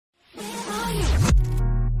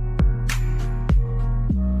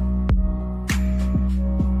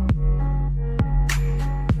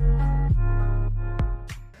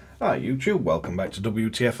Hi YouTube, welcome back to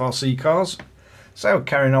Wtf Rc Cars. So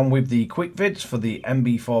carrying on with the quick vids for the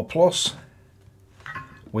NB4 Plus,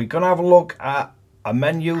 we're going to have a look at a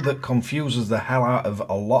menu that confuses the hell out of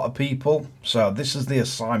a lot of people. So this is the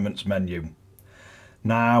assignments menu.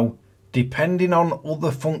 Now, depending on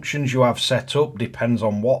other functions you have set up, depends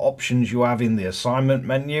on what options you have in the assignment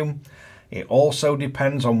menu. It also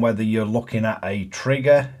depends on whether you're looking at a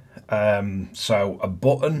trigger, so a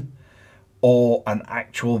button, or an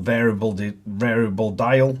actual variable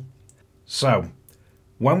dial. So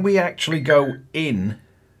when we actually go in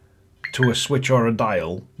to a switch or a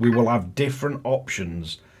dial, we will have different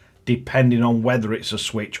options depending on whether it's a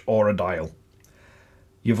switch or a dial.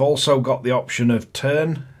 You've also got the option of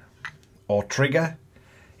turn or trigger.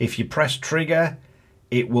 If you press trigger,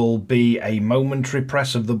 it will be a momentary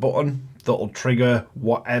press of the button that will trigger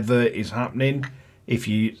whatever is happening. If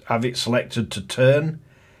you have it selected to turn,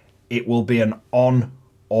 it will be an on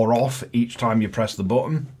or off each time you press the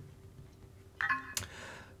button.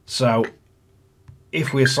 So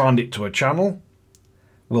if we assigned it to a channel,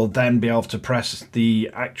 we'll then be able to press the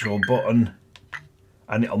actual button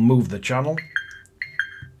and it'll move the channel.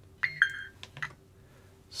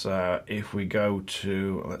 So if we go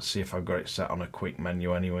to, let's see if I've got it set on a quick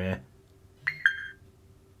menu anywhere.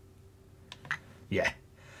 Yeah.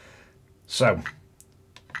 So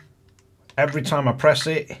every time I press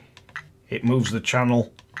it, it moves the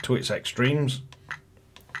channel to its extremes.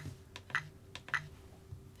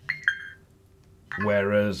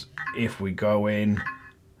 Whereas if we go in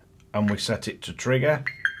and we set it to trigger,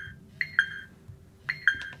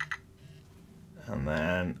 and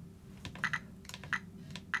then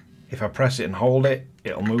if I press it and hold it,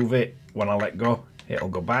 it'll move it. When I let go, it'll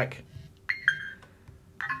go back.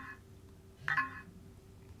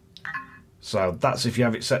 So that's if you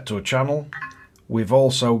have it set to a channel. We've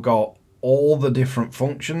also got all the different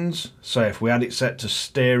functions. So if we had it set to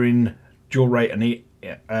steering, dual rate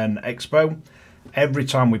and expo, every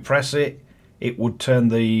time we press it, it would turn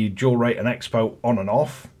the dual rate and expo on and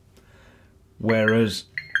off. Whereas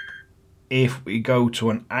if we go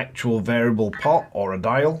to an actual variable pot or a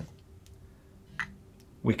dial,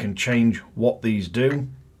 we can change what these do.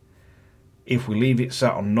 If we leave it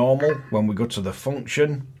set on normal, when we go to the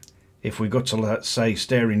function, if we go to, let's say,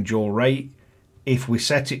 steering dual rate, if we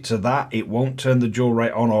set it to that, it won't turn the dual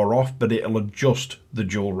rate on or off, but it'll adjust the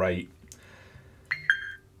dual rate.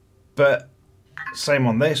 But same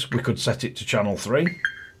on this, we could set it to channel 3.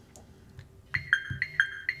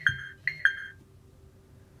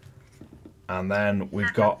 And then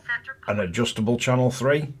we've got an adjustable channel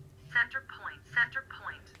 3.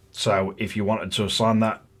 So if you wanted to assign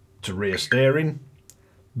that to rear steering,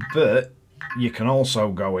 but you can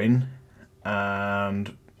also go in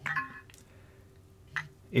and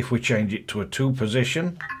if we change it to a 2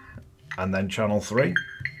 position and then channel 3.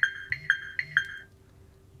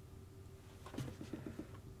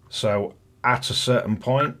 So at a certain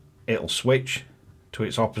point, it'll switch to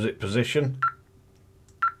its opposite position.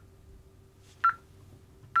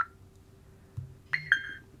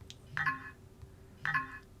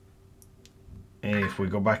 If we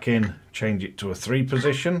go back in, change it to a 3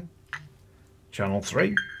 position, channel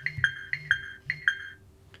 3.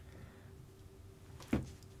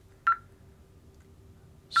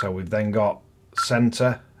 So we've then got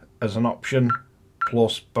center as an option,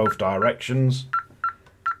 plus both directions.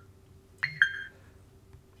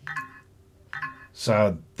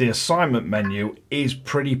 So the assignment menu is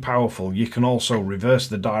pretty powerful. You can also reverse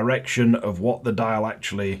the direction of what the dial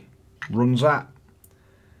actually runs at.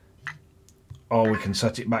 Or we can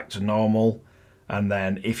set it back to normal, and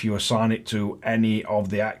then if you assign it to any of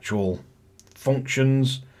the actual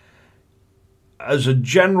functions, as a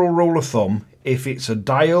general rule of thumb, if it's a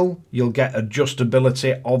dial, you'll get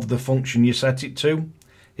adjustability of the function you set it to.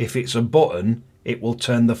 If it's a button, it will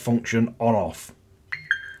turn the function on off.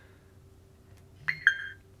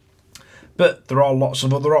 But there are lots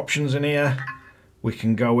of other options in here. We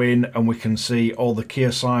can go in and we can see all the key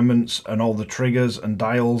assignments and all the triggers and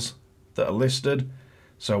dials that are listed.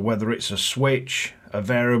 So whether it's a switch, a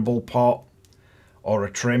variable pot, or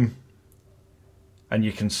a trim, and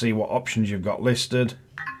you can see what options you've got listed.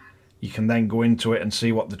 You can then go into it and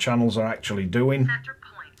see what the channels are actually doing. Center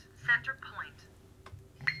point.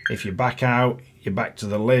 If you back out, you're back to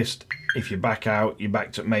the list. If you back out, you're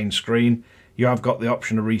back to main screen. You have got the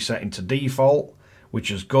option of resetting to default, which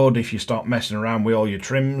is good if you start messing around with all your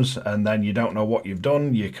trims and then you don't know what you've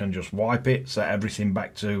done. You can just wipe it, set everything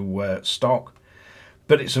back to stock.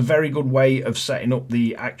 But it's a very good way of setting up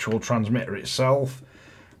the actual transmitter itself.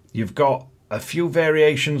 You've got a few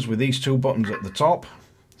variations with these 2 buttons at the top.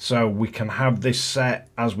 So we can have this set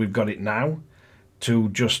as we've got it now to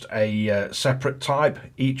just a separate type.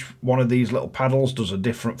 Each one of these little paddles does a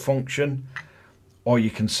different function, or you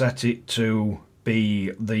can set it to be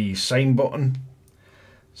the same button.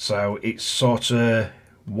 So it's sort of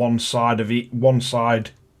one side of it, one side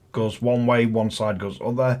goes one way, one side goes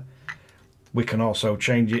other. We can also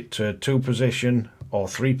change it to 2-position or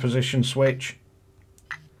 3-position switch.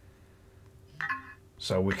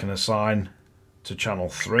 So we can assign to channel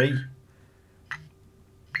 3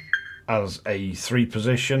 as a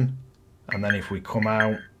 3-position, and then if we come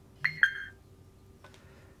out,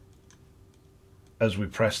 as we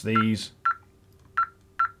press these,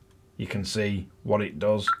 you can see what it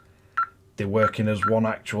does. They're working as one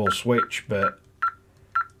actual switch, but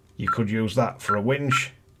you could use that for a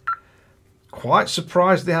winch. Quite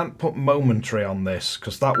surprised they hadn't put momentary on this,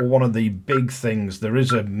 because that was one of the big things. There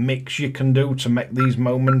is a mix you can do to make these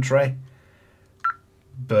momentary,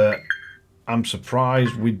 but I'm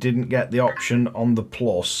surprised we didn't get the option on the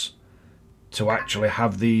Plus to actually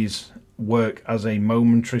have these work as a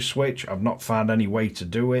momentary switch. I've not found any way to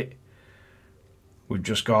do it. We've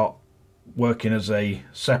just got working as a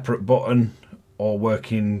separate button or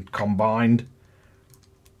working combined,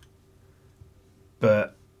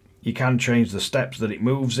 but you can change the steps that it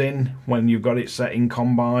moves in when you've got it set in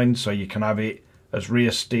combined, so you can have it as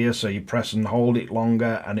rear steer, so you press and hold it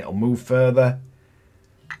longer and it'll move further.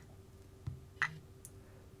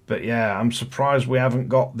 But yeah, I'm surprised we haven't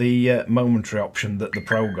got the momentary option that the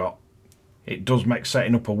Pro got. It does make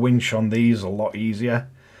setting up a winch on these a lot easier.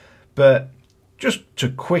 But just to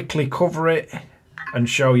quickly cover it and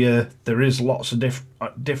show you, there is lots of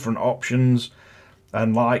different options.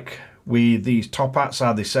 And like with these top hats,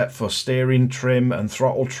 how they set for steering trim and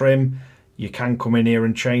throttle trim, you can come in here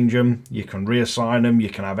and change them. You can reassign them. You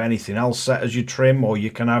can have anything else set as your trim, or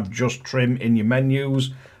you can have just trim in your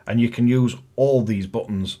menus, and you can use all these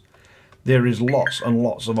buttons. There is lots and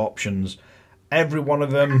lots of options. Every one of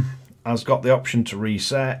them has got the option to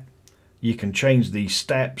reset. You can change the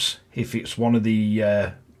steps if it's one of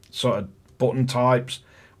the sort of button types.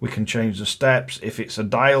 We can change the steps. If it's a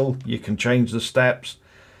dial, you can change the steps.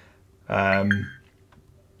 But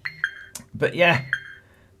yeah,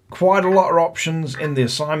 quite a lot of options in the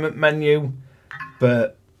assignment menu,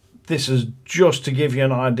 but this is just to give you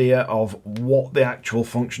an idea of what the actual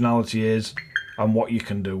functionality is and what you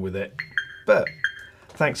can do with it. But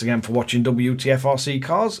thanks again for watching WTF Rc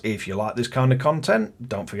Cars. If you like this kind of content,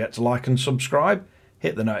 don't forget to like and subscribe,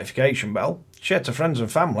 hit the notification bell, share to friends and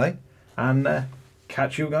family, and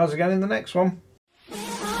catch you guys again in the next one.